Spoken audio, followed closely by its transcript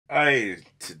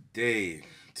Today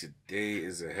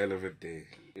is a hell of a day.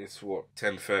 It's what,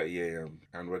 10:30 a.m.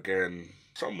 and we're going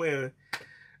somewhere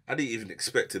I didn't even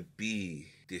expect to be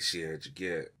this year, do you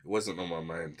get it? It wasn't on my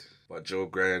mind. But Joe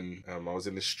Gran, I was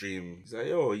in the stream, he's like,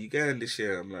 yo, you going this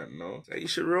year? I'm like, no. He's like, you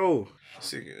should roll.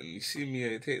 And you see me,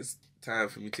 it takes time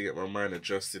for me to get my mind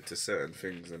adjusted to certain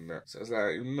things and that. So I was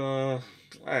like, no,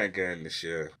 I ain't going this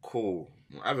year. Cool.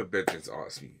 I have a bedroom to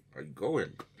ask me, are you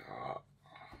going?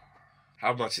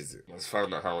 How much is it? I just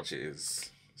found out how much it is.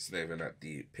 It's not even that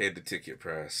deep. Paid the ticket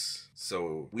price.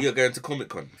 So we are going to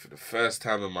Comic-Con for the first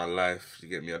time in my life. You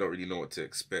get me? I don't really know what to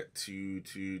expect. Too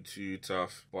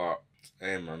tough. But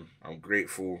hey man, I'm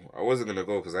grateful. I wasn't gonna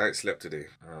go because I ain't slept today.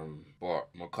 But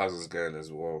my cousin's going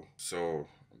as well. So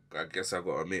I guess I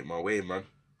gotta make my way, man.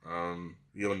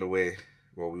 We on the way.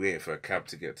 Well, we waiting for a cab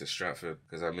to get to Stratford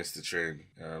because I missed the train.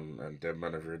 And them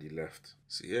man have already left.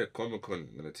 So yeah, Comic-Con.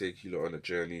 I'm gonna take you lot on a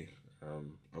journey.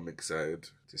 I'm excited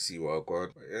to see what I've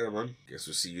got. But yeah, man, guess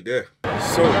we'll see you there.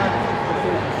 So,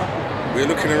 we're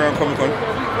looking around Comic-Con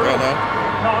right now.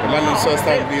 The man's first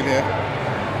time being here.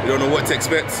 We don't know what to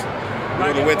expect. We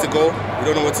don't know where to go. We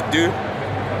don't know what to do.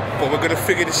 But we're gonna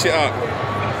figure this shit out.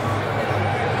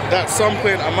 At some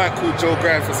point, I might call Joe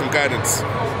Gran for some guidance.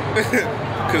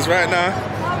 Because right now,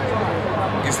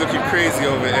 it's looking crazy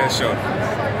over at Airshow.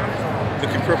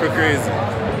 Looking proper crazy.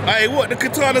 Hey, what? The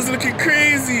katana's looking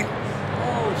crazy.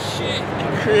 Shit.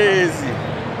 Crazy.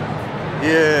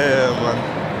 Yeah, man.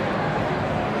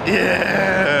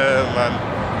 Yeah, man.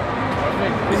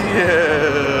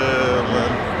 Yeah,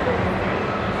 man.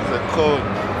 It's a code.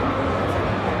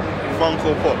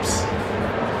 Funko Pops.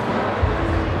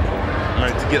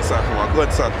 Man, to get something for my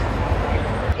godson.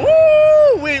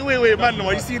 Ooh, wait, man.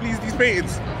 Are you seeing these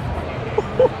paintings?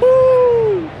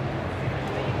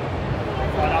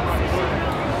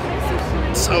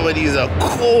 Some of these are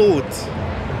cold.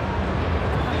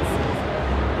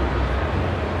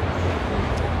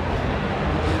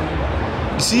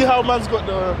 You see how man's got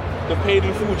the paid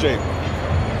in full joint?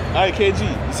 IKG.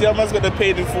 You see how man's got the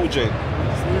paid in full joint?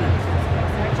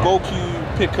 Goku,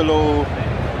 Piccolo,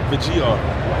 Vegeta.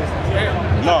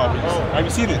 No, have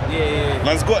you seen it? Yeah.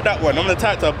 Man's got that one. I'm the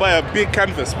type to buy a big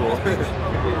canvas, bro.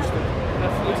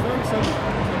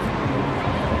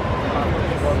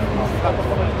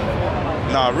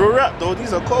 Nah, real rap though,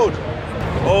 these are cold.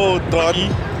 Oh,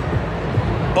 done.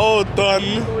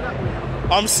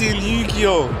 I'm seeing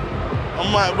Yu-Gi-Oh! I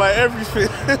might buy everything.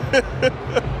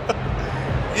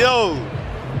 Yo.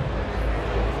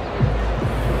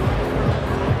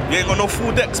 You ain't got no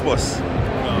full decks, boss? No.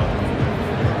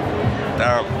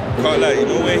 Damn. Can't lie, you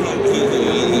know where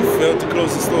he failed to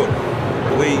close the store?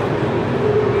 The way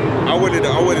I wanted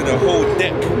a whole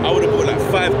deck. I would have bought like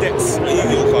 5 decks of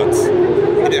Yu-Gi-Oh! Cards. He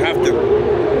didn't have them.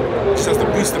 It's just the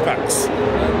booster packs.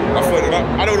 I thought,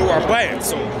 I don't know what I'm buying,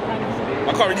 so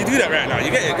I can't really do that right now. You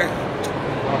get it?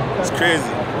 It's crazy.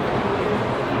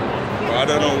 But I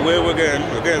don't know where we're going.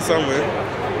 We're going somewhere.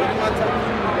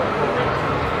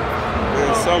 We're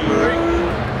going somewhere.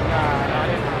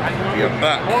 We are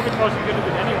back.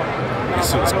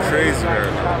 This looks crazy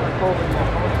right now.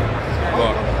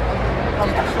 But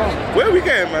where are we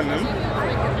going, man?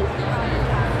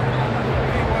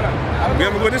 We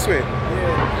ever go this way?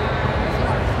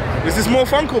 Yeah. Is this more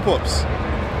Funko Pops?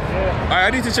 Yeah. I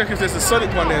need to check if there's a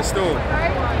Sonic one there still.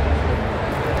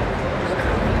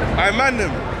 I man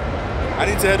them. I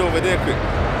need to head over there quick.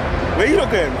 Where you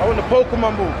not going? I want the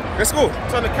Pokemon ball. Let's go. I'm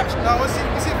trying to catch. No, let's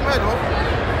see from here though.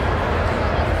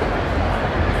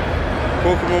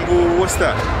 Pokemon ball, what's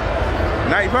that?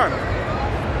 £90? Alright,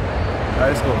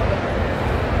 let's go.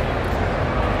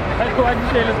 Let's go, I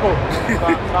just say let's go.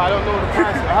 I don't know the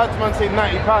price. I heard man say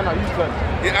 £90 I used to.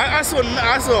 Yeah, I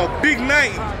saw a big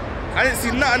 90. I didn't see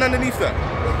nothing underneath that.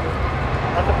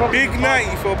 Big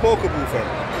 90 for a Pokeball, fam.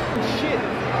 Shit.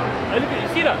 Hey, look at you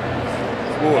see that?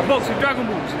 What? A box with Dragon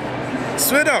Balls.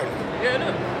 Swear down. Yeah,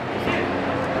 look.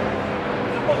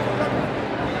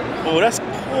 Oh, that's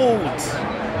cold.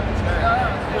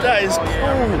 That is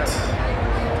cold.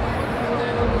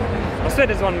 I said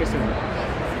there's one missing.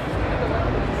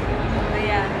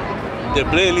 The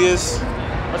Blaelius.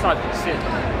 That's not shit.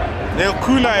 They're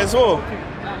Kunai as well.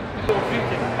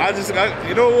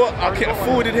 You know what? I'll get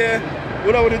forwarded here.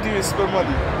 What I want to do is spend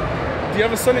money. Do you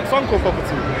have a Sonic Funko Pop or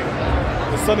two?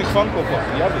 The Sonic Funko Pop.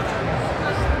 Do you have it?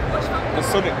 The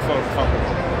Sonic Funko Pop.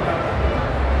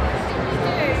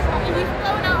 If he's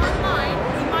going out online,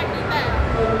 he might be there.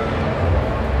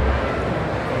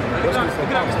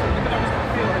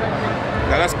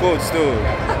 Now that's gold still.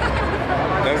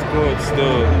 That's gold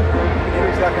still.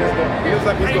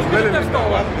 like he's got melanin in that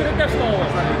one.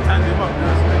 It's like a tanned him up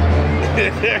now.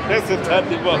 That's a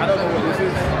tandy box. I don't know what this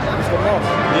is. It's the mask.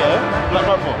 Yeah, Black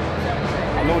Panther.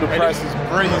 I know the price is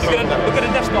crazy. Look at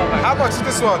the Death Star bag. How much is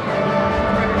this one?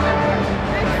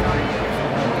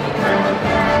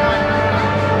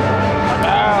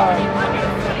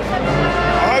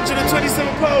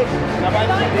 £127.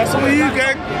 That's all you,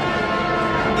 gang.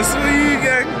 That's all you,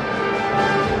 gang.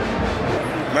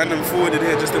 Man, them forwarded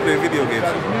here just to play video games.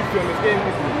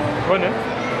 Running.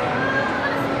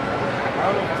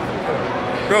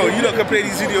 Bro, you lot can play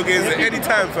these video games at any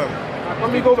time, fam.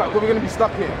 When we go back, we're going to be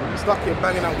stuck here. We'll be stuck here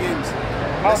banging out games.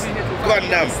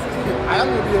 Gundam. I am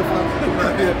going to be here,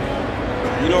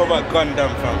 fam. You know about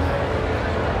Gundam, fam?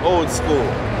 Old school.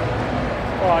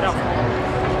 Oh, that's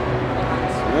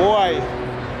Why?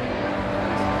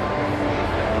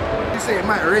 You say it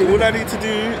might rain. All I need to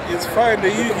do is find the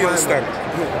Yu-Gi-Oh stand.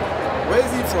 Where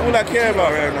is he from? All I care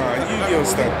about right now, Yu-Gi-Oh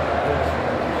stand.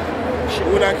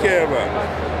 All I care about.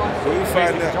 When we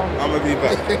find that, I'm gonna be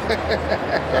back.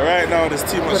 But right now, there's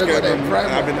too much going on.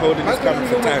 I've been holding this camera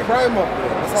for time.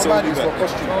 That's So how bad be it is for back.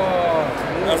 costume.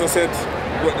 As I said,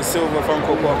 got the silver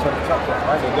Funko Pop for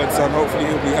Godson. Hopefully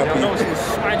he'll be happy. no, she's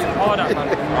smiling hard at man.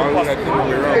 I only had the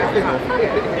way around.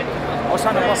 I was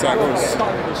trying to bust That's how it goes.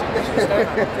 out.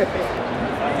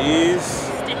 These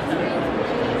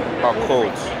are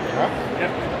cold.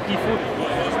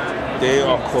 They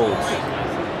are cold.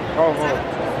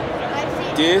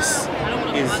 This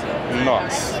is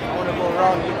nuts. I want to go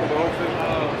around look at the whole thing.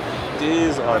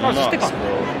 These are nuts,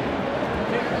 bro.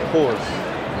 Pause.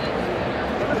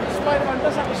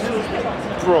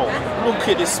 Bro, look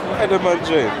at this Spider-Man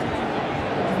joint.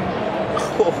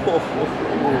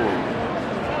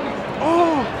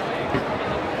 Oh,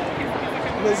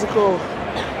 let's go.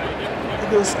 Look at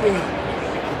this thing.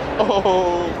 Oh,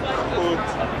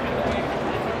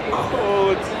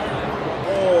 cold.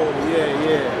 Oh,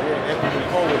 yeah.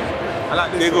 I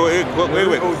like this. They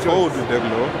went cold with them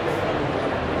though.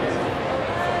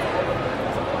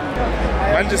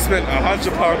 Man just spent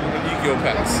 £100 on Yu-Gi-Oh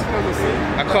packs.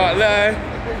 I can't lie.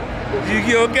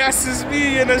 Yu-Gi-Oh gasses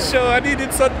me in the show. I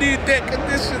needed some new deck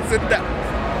conditions and that.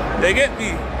 They get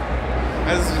me.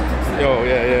 Yo,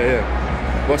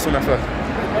 yeah. What's on that?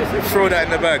 Throw that in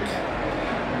the bag.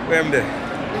 Where am there?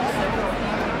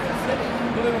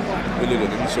 Look,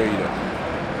 let me show you that.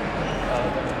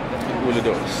 All of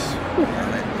those.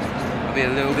 I'll be a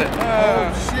little bit.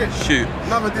 Oh, shit. Shoot.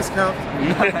 Another discount.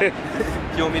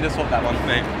 You want me to swap that one,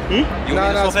 mate? You No,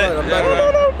 want me to that's swap fine.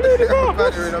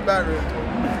 it? I'm battering.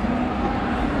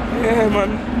 Yeah,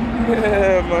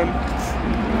 man.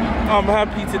 I'm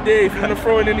happy today. If you want to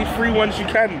throw in any free ones, you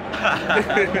can.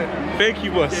 Thank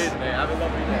you, boss. Cheers, mate. Have a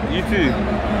lovely day. You too.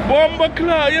 Bomba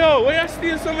Clark, yo, why you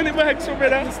stealing so many bags from me?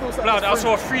 Blood, I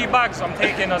saw 3 bags. I'm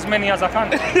taking as many as I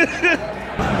can.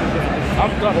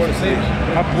 I'm done to say.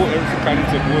 I bought everything I need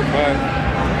to buy.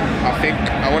 I think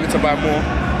I wanted to buy more,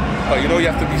 but you know you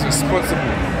have to be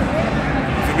responsible.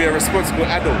 To be a responsible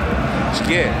adult.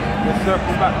 Yeah. Let's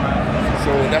circle back, man.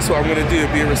 So that's what I'm gonna do,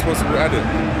 be a responsible adult.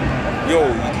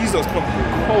 Yo, these are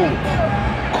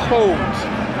cold.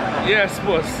 Yes,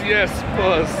 boss.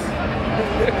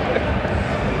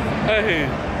 Hey,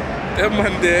 that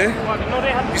man there.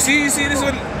 You see this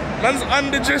one? Man's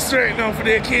underdressed right now for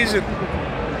the occasion.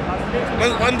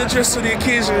 Man's underdressed for the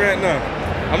occasion right now.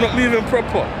 I'm not moving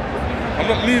proper. I'm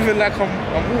not moving like I'm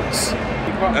Walkz.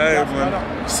 Hey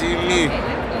man, see me.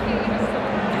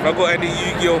 If I got any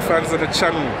Yu-Gi-Oh fans on the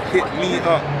channel, hit me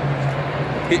up.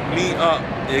 You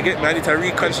get me? I need to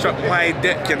reconstruct my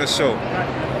deck in the show.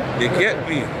 You get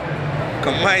me?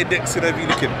 Cause my deck's gonna be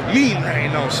looking mean right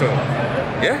now, so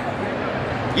yeah?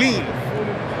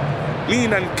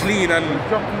 Mean and clean and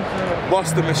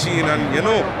boss the machine and you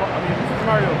know,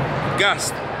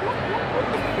 gassed.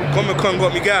 Comic-Con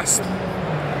got me gassed.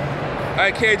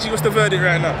 Alright, KG, what's the verdict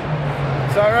right now?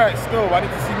 It's alright, still, I need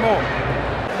to see more.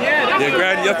 Yeah, Yeah,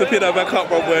 Grand, you have to pick that back up,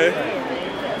 my boy.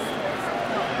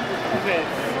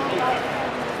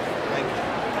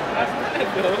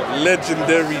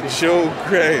 Legendary Joe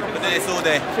Grant. It's all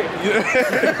day.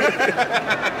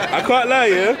 I can't lie,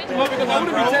 yeah?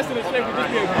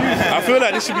 I feel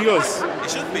like this should be yours. It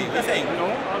should be, I think.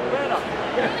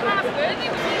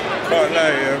 Can't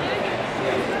lie, yeah?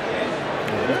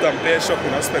 We've done bare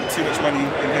shopping. I've spent too much money in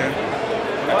here.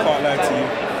 I can't lie to you.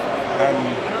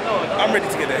 I'm ready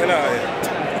to get the hell out of here.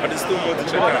 But there's still more to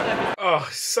check out. Oh,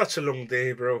 such a long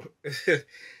day, bro.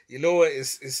 You know what?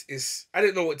 It's. I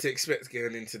didn't know what to expect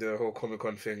getting into the whole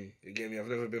Comic-Con thing. You get me? I've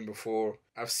never been before.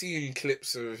 I've seen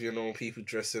clips of, you know, people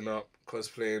dressing up,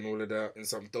 cosplaying, all of that, in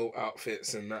some dope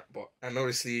outfits and that. And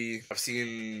obviously, I've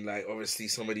seen, like, obviously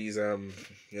some of these,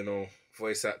 you know,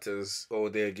 voice actors go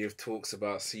there, give talks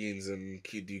about scenes and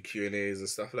do Q&As and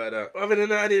stuff like that. Other than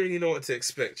that, I didn't really know what to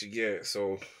expect, you get it?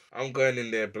 So I'm going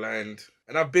in there blind.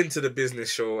 And I've been to the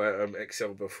business show at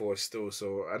Excel before still,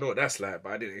 so I know what that's like,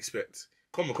 but I didn't expect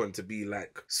Comic-Con to be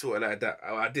like sort of like that.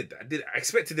 I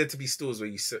expected there to be stores where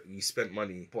you spent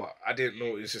money, but I didn't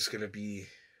know it was just gonna be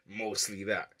mostly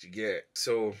that. Do you get it?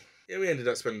 So yeah, we ended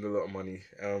up spending a lot of money.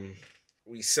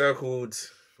 We circled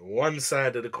one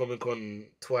side of the Comic-Con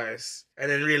twice,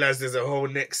 and then realized there's a whole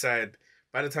next side.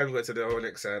 By the time we got to the whole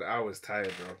next side, I was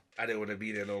tired, bro. I didn't want to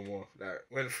be there no more. Like,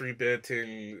 went through bare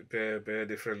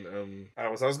different I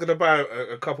was gonna buy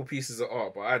a couple pieces of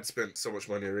art, but I'd spent so much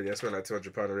money already. I spent like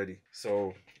 £200 already,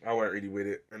 so I weren't really with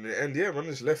it. And in the end, yeah, man,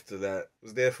 just left to that.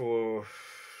 Was there for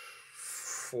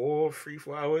 4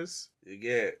 hours. You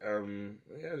get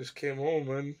I just came home,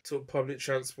 man. Took public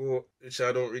transport, which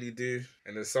I don't really do.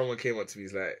 And then someone came up to me,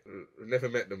 he's like, I've never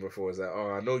met them before. It's like,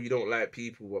 oh, I know you don't like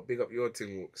people, but big up your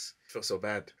thing, Walkz. Felt so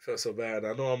bad.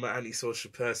 I know I'm an antisocial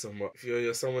person, but if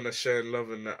you're someone that's sharing love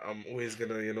and that, I'm always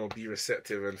gonna, you know, be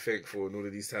receptive and thankful and all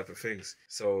of these type of things.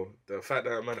 So the fact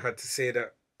that a man had to say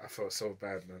that, I felt so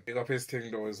bad, man. Big up his thing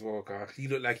though as well, cause he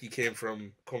looked like he came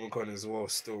from Comic-Con as well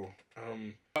still.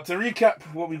 But to recap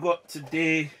what we got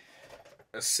today,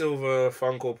 a silver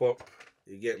Funko Pop,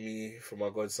 you get me, for my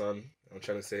godson, I'm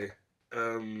trying to say.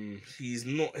 He's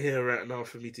not here right now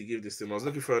for me to give this to him. I was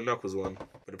looking for a Knuckles one,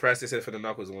 but the price they said for the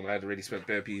Knuckles one, I had already spent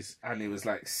bare piece, and it was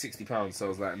like £60, so I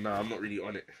was like, nah, I'm not really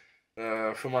on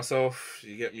it. For myself,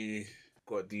 you get me,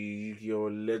 got the Yu-Gi-Oh!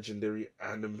 Legendary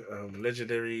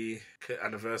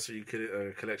Anniversary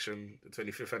Collection, the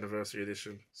 25th Anniversary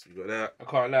Edition. So we got that. I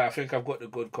can't lie, I think I've got the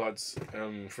good cards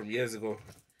from years ago.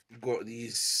 Got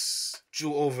these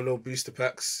Dual Overload booster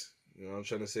packs. You know what I'm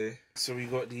trying to say? So we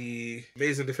got the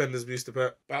Amazing Defenders booster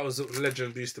pack, Battles of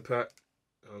Legend booster pack.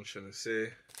 I'm trying to say.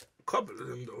 A couple of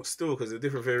them though, still, because they're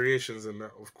different variations and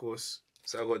that, of course.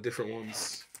 So I got different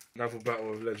ones. Another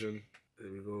Battle of Legend. There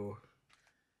we go.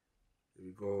 Here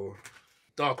we go.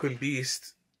 Darkwind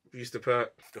Beast booster pack.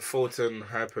 The Photon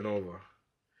Hypernova.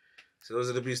 So those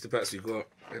are the booster packs we got.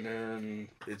 And then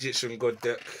the Egyptian God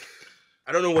deck.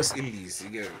 I don't know what's in these.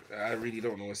 Again, I really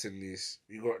don't know what's in these.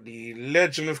 We got the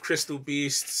Legend of Crystal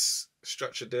Beasts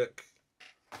structure deck.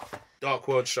 Dark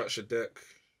World structure deck.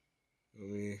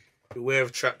 Beware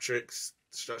of Trap Tricks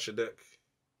structure deck.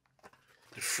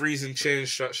 The Freezing Chain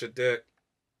structure deck.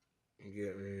 You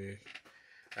get me?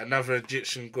 Another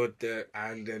Egyptian God deck,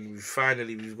 and then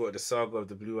we've got the Saga of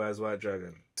the Blue Eyes White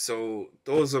Dragon. So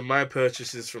those are my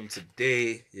purchases from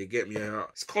today. You get me out.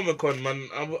 It's Comic-Con, man.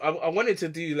 I wanted to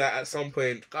do, like, at some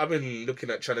point, I've been looking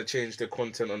at trying to change the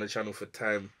content on the channel for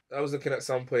time. I was looking at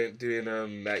some point doing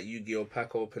like Yu-Gi-Oh!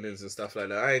 Pack openings and stuff like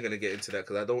that. I ain't gonna get into that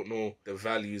because I don't know the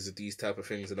values of these type of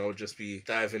things, and I'll just be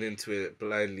diving into it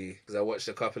blindly because I watched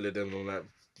a couple of them and I'm like,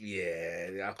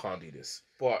 yeah, I can't do this.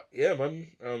 But yeah, man,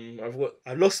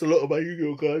 I've lost a lot of my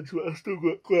Yu-Gi-Oh cards, but I still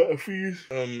got quite a few.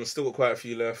 I still got quite a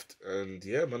few left, and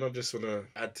yeah, man, I just wanna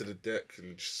add to the deck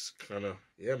and just kind of,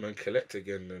 yeah, man, collect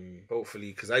again, and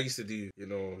hopefully, because I used to do, you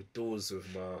know, duels with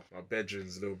my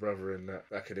bedroom's little brother and that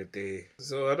back in the day.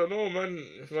 So I don't know, man,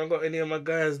 if I got any of my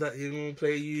guys that, you know,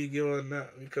 play Yu-Gi-Oh and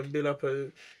that, we can build up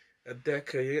a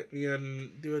deck, you get me,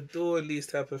 and do a duel and these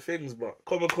type of things. But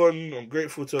Comic-Con, I'm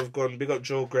grateful to have gone. Big up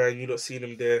Joe Grind, you lot seen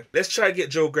him there. Let's try and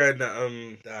get Joe Grind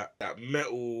that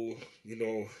metal, you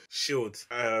know, shield,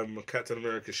 Captain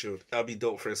America shield. That'll be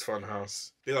dope for his fun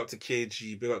house. Big up to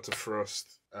KG, big up to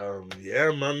Frost.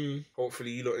 Yeah, man,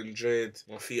 hopefully you lot enjoyed.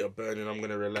 My feet are burning, I'm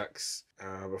gonna relax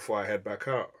before I head back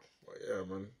out. But yeah,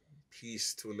 man,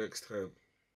 peace till next time.